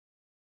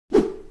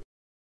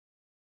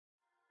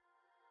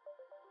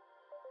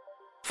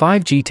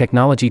5G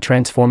technology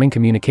transforming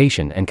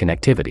communication and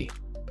connectivity.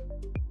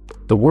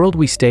 The world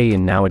we stay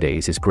in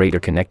nowadays is greater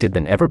connected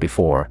than ever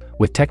before,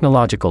 with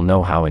technological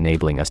know-how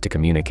enabling us to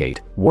communicate,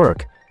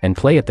 work, and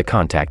play at the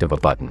contact of a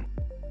button.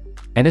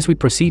 And as we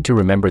proceed to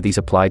remember these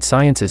applied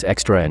sciences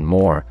extra and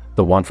more,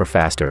 the want for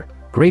faster,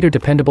 greater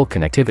dependable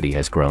connectivity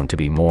has grown to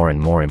be more and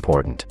more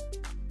important.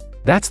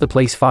 That's the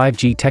place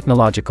 5G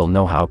technological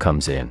know-how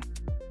comes in.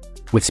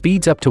 With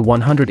speeds up to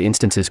 100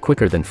 instances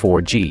quicker than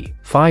 4G,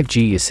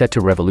 5G is set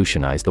to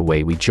revolutionize the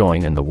way we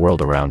join and the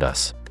world around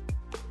us.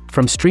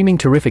 From streaming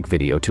terrific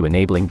video to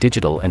enabling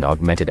digital and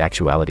augmented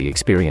actuality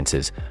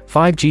experiences,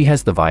 5G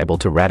has the viable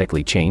to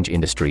radically change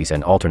industries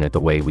and alternate the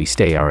way we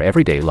stay our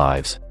everyday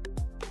lives.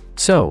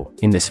 So,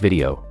 in this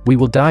video, we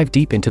will dive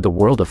deep into the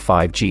world of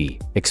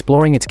 5G,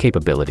 exploring its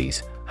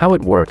capabilities, how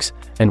it works,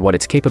 and what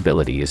its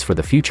capability is for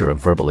the future of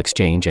verbal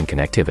exchange and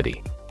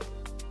connectivity.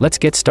 Let's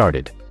get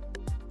started.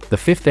 The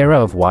fifth era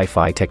of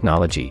Wi-Fi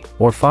technology,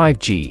 or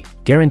 5G,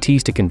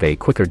 guarantees to convey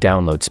quicker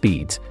download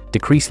speeds,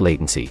 decrease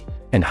latency,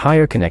 and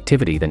higher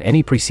connectivity than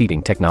any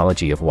preceding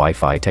technology of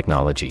Wi-Fi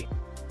technology.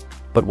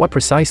 But what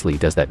precisely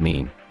does that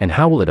mean, and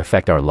how will it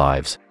affect our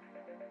lives?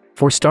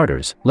 For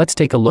starters, let's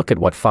take a look at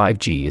what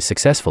 5G is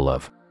successful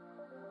of.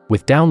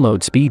 With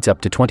download speeds up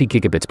to 20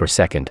 gigabits per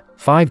second,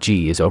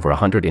 5G is over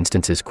 100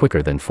 instances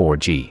quicker than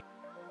 4G.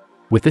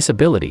 With this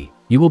ability,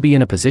 you will be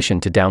in a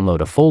position to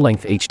download a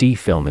full-length HD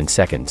film in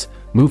seconds,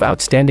 move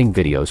outstanding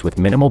videos with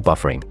minimal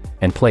buffering,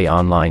 and play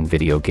online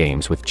video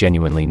games with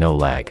genuinely no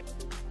lag.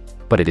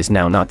 But it is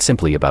now not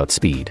simply about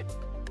speed.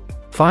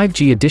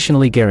 5G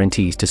additionally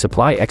guarantees to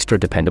supply extra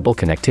dependable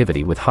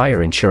connectivity with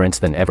higher insurance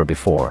than ever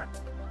before.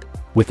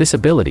 With this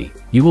ability,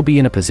 you will be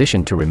in a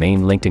position to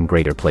remain linked in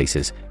greater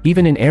places,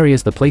 even in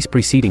areas the place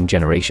preceding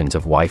generations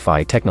of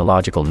Wi-Fi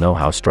technological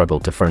know-how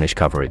struggled to furnish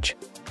coverage.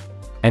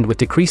 And with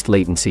decreased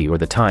latency or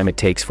the time it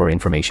takes for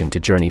information to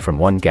journey from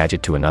one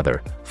gadget to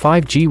another,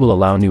 5G will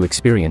allow new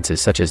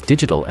experiences such as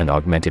digital and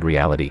augmented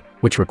reality,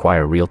 which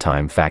require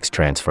real-time fax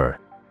transfer.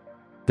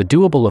 The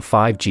doable of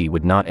 5G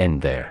would not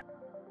end there.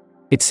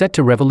 It's set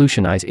to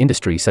revolutionize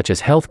industries such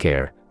as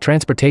healthcare,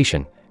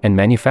 transportation, and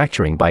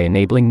manufacturing by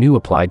enabling new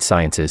applied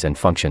sciences and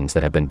functions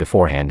that have been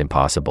beforehand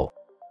impossible.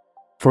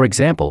 For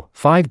example,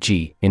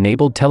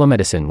 5G-enabled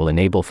telemedicine will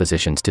enable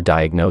physicians to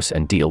diagnose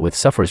and deal with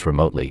sufferers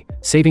remotely,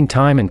 saving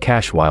time and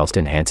cash whilst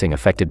enhancing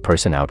affected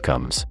person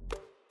outcomes.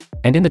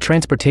 And in the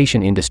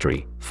transportation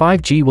industry,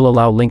 5G will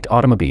allow linked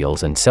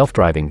automobiles and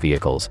self-driving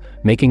vehicles,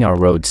 making our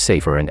roads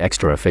safer and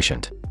extra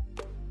efficient.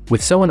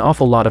 With so an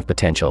awful lot of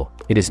potential,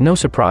 it is no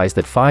surprise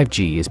that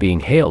 5G is being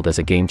hailed as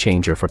a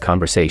game-changer for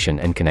conversation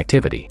and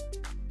connectivity.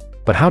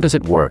 But how does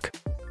it work?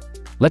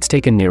 Let's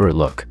take a nearer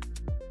look.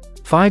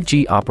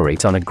 5G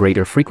operates on a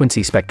greater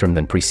frequency spectrum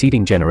than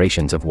preceding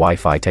generations of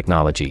Wi-Fi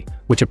technology,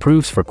 which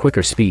approves for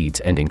quicker speeds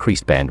and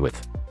increased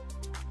bandwidth.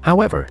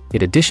 However,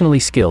 it additionally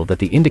skilled that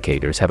the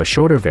indicators have a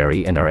shorter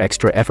vary and are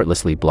extra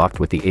effortlessly blocked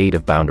with the aid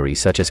of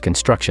boundaries such as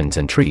constructions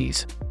and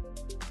trees.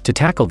 To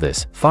tackle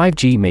this,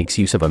 5G makes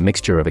use of a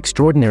mixture of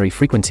extraordinary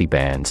frequency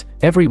bands,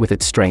 every with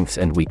its strengths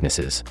and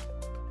weaknesses.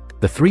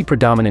 The three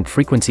predominant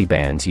frequency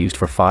bands used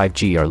for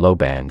 5G are low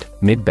band,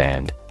 mid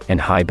band, and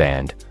high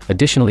band,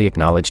 additionally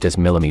acknowledged as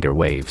millimeter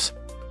waves.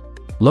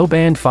 Low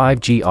band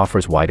 5G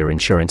offers wider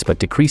insurance but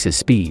decreases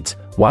speeds,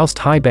 whilst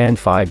high band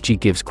 5G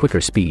gives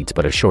quicker speeds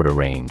but a shorter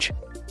range.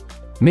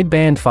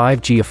 Mid-band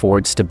 5G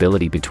affords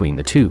stability between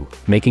the two,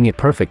 making it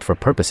perfect for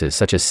purposes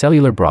such as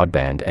cellular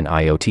broadband and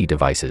IoT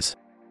devices.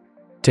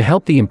 To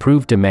help the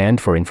improved demand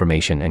for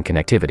information and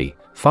connectivity,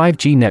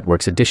 5G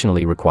networks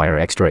additionally require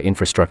extra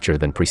infrastructure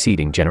than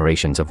preceding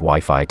generations of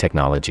Wi-Fi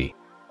technology.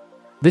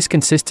 This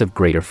consists of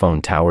greater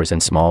phone towers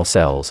and small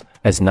cells,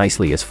 as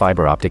nicely as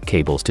fiber optic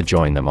cables to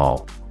join them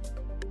all.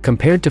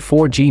 Compared to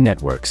 4G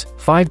networks,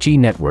 5G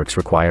networks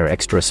require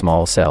extra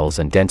small cells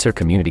and denser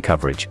community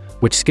coverage,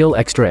 which skill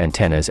extra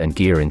antennas and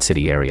gear in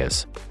city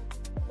areas.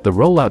 The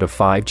rollout of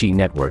 5G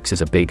networks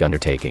is a big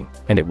undertaking,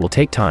 and it will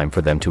take time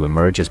for them to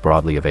emerge as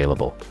broadly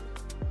available.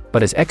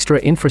 But as extra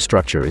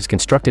infrastructure is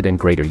constructed and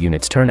greater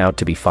units turn out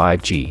to be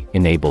 5G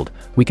enabled,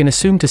 we can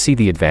assume to see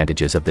the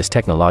advantages of this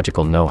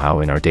technological know-how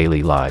in our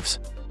daily lives.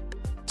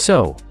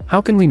 So,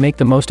 how can we make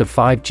the most of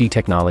 5G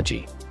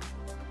technology?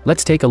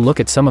 Let's take a look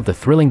at some of the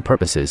thrilling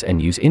purposes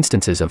and use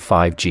instances of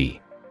 5G.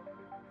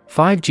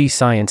 5G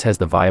science has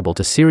the viable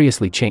to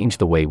seriously change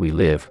the way we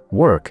live,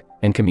 work,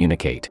 and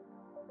communicate.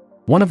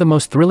 One of the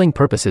most thrilling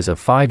purposes of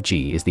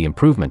 5G is the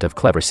improvement of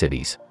clever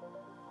cities.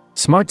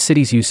 Smart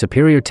cities use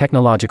superior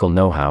technological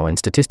know-how and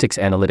statistics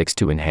analytics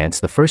to enhance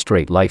the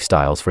first-rate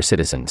lifestyles for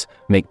citizens,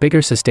 make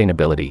bigger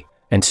sustainability,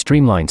 and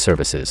streamline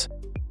services.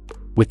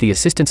 With the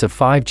assistance of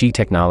 5G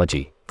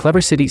technology, clever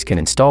cities can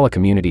install a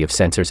community of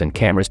sensors and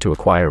cameras to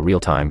acquire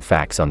real-time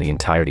facts on the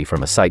entirety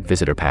from a site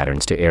visitor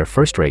patterns to air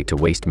first-rate to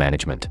waste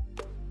management.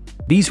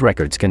 These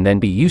records can then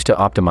be used to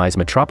optimize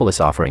metropolis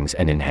offerings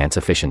and enhance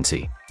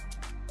efficiency.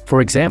 For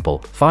example,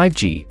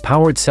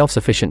 5G-powered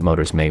self-sufficient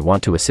motors may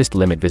want to assist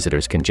limit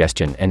visitors'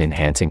 congestion and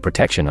enhancing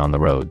protection on the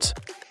roads.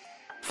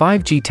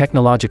 5G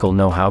technological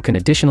know-how can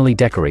additionally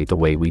decorate the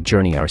way we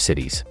journey our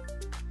cities.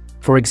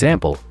 For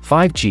example,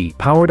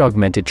 5G-powered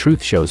augmented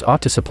truth shows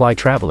ought to supply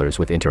travelers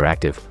with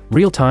interactive,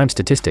 real-time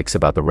statistics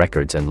about the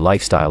records and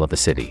lifestyle of the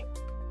city.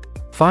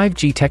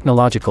 5G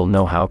technological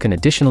know-how can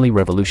additionally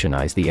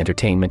revolutionize the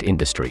entertainment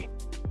industry.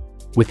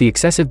 With the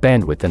excessive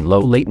bandwidth and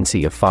low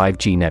latency of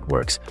 5G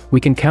networks, we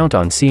can count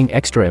on seeing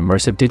extra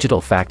immersive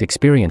digital fact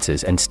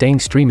experiences and staying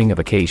streaming of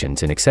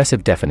occasions in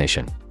excessive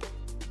definition.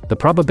 The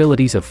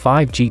probabilities of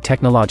 5G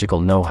technological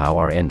know-how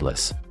are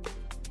endless.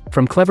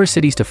 From clever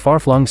cities to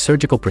far-flung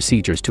surgical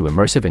procedures to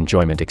immersive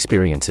enjoyment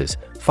experiences,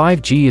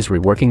 5G is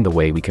reworking the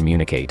way we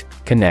communicate,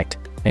 connect,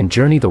 and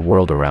journey the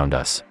world around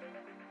us.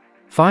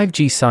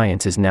 5G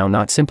science is now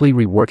not simply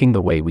reworking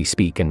the way we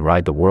speak and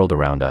ride the world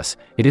around us,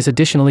 it is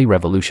additionally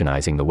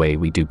revolutionizing the way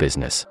we do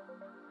business.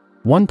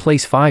 One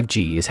place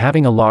 5G is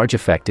having a large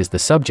effect is the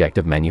subject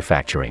of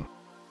manufacturing.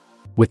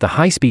 With the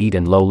high-speed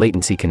and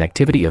low-latency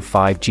connectivity of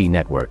 5G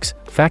networks,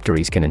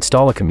 factories can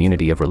install a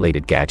community of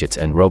related gadgets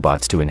and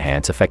robots to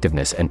enhance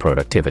effectiveness and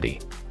productivity.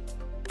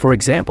 For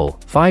example,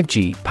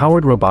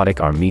 5G-powered robotic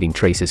arm meeting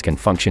traces can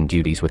function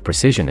duties with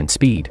precision and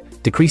speed,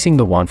 decreasing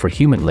the want for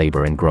human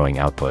labor and growing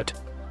output.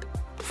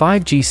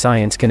 5G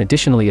science can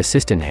additionally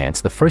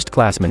enhance the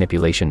first-class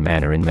manipulation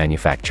manner in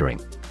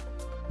manufacturing.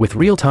 With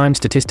real-time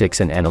statistics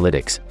and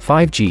analytics,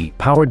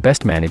 5G-powered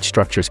best-managed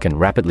structures can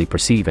rapidly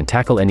perceive and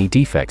tackle any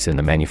defects in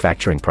the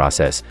manufacturing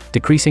process,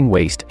 decreasing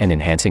waste and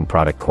enhancing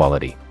product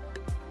quality.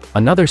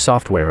 Another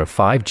software of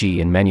 5G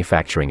in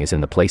manufacturing is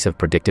in the place of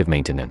predictive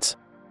maintenance.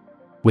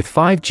 With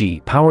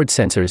 5G-powered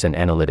sensors and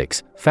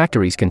analytics,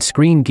 factories can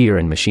screen gear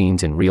and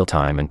machines in real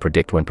time and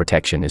predict when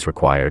protection is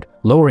required,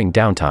 lowering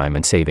downtime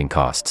and saving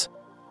costs.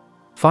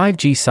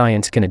 5G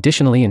science can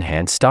additionally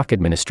enhance stock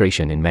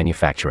administration in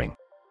manufacturing.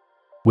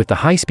 With the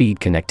high-speed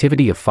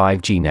connectivity of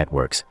 5G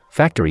networks,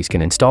 factories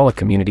can install a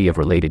community of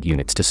related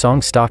units to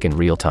song stock in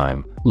real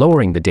time,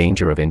 lowering the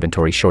danger of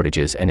inventory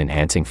shortages and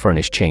enhancing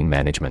furnished chain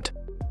management.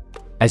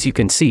 As you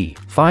can see,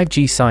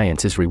 5G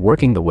science is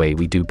reworking the way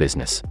we do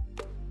business.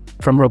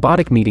 From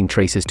robotic meeting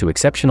traces to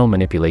exceptional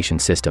manipulation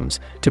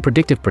systems, to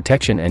predictive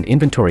protection and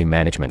inventory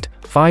management,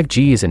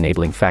 5G is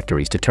enabling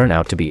factories to turn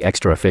out to be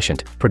extra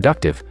efficient,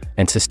 productive,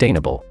 and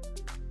sustainable.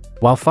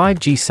 While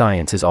 5G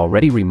science is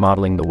already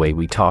remodeling the way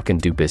we talk and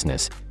do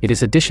business, it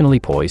is additionally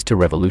poised to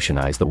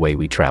revolutionize the way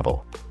we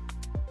travel.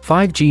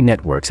 5G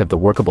networks have the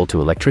workable to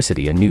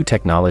electricity, a new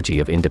technology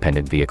of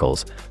independent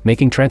vehicles,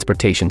 making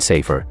transportation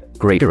safer,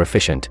 greater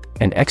efficient,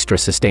 and extra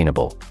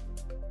sustainable.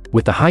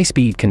 With the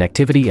high-speed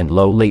connectivity and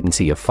low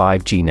latency of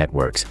 5G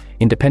networks,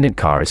 independent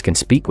cars can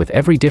speak with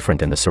every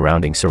different and the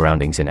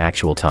surroundings in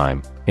actual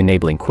time,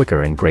 enabling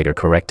quicker and greater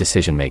correct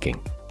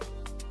decision-making.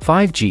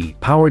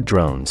 5G-powered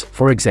drones,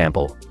 for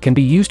example, can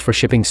be used for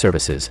shipping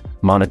services,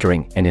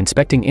 monitoring and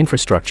inspecting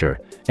infrastructure,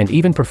 and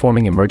even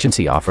performing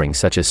emergency offerings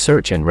such as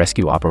search and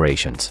rescue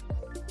operations.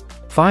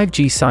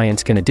 5G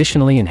science can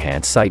additionally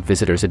enhance site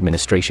visitors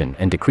administration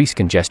and decrease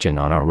congestion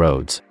on our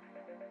roads.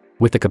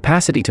 With the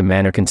capacity to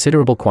manage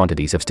considerable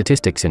quantities of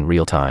statistics in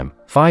real time,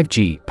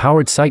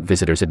 5G-powered site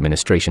visitors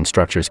administration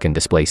structures can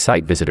display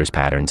site visitors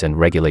patterns and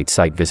regulate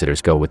site visitors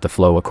go with the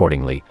flow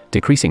accordingly,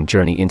 decreasing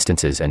journey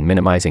instances and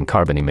minimizing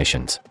carbon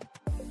emissions.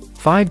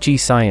 5G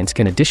science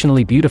can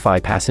additionally beautify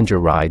passenger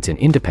rides in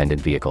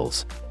independent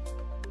vehicles.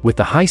 With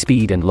the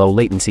high-speed and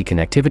low-latency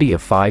connectivity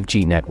of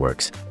 5G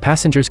networks,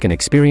 passengers can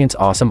experience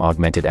awesome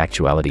augmented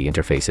actuality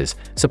interfaces,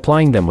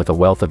 supplying them with a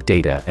wealth of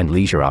data and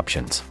leisure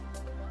options.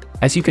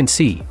 As you can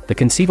see, the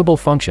conceivable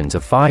functions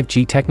of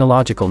 5G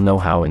technological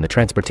know-how in the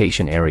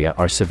transportation area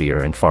are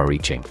severe and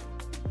far-reaching.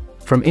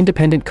 From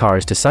independent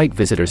cars to site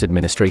visitors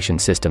administration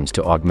systems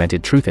to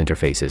augmented truth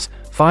interfaces,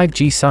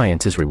 5G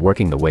science is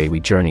reworking the way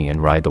we journey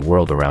and ride the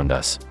world around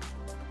us.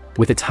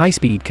 With its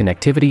high-speed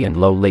connectivity and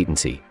low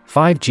latency,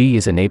 5G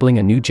is enabling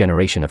a new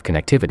generation of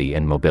connectivity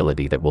and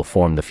mobility that will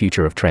form the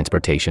future of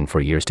transportation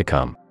for years to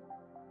come.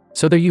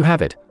 So there you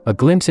have it, a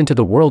glimpse into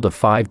the world of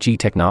 5G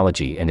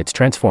technology and its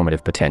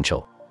transformative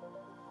potential.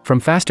 From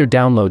faster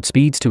download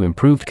speeds to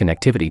improved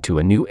connectivity to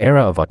a new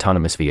era of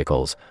autonomous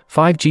vehicles,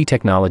 5G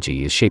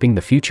technology is shaping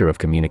the future of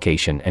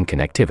communication and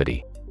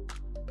connectivity.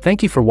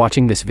 Thank you for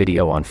watching this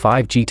video on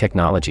 5G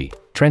technology,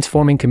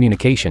 transforming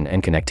communication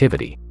and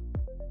connectivity.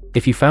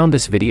 If you found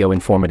this video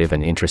informative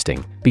and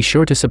interesting, be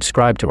sure to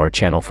subscribe to our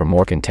channel for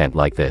more content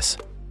like this.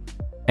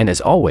 And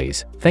as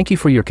always, thank you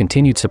for your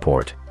continued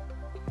support.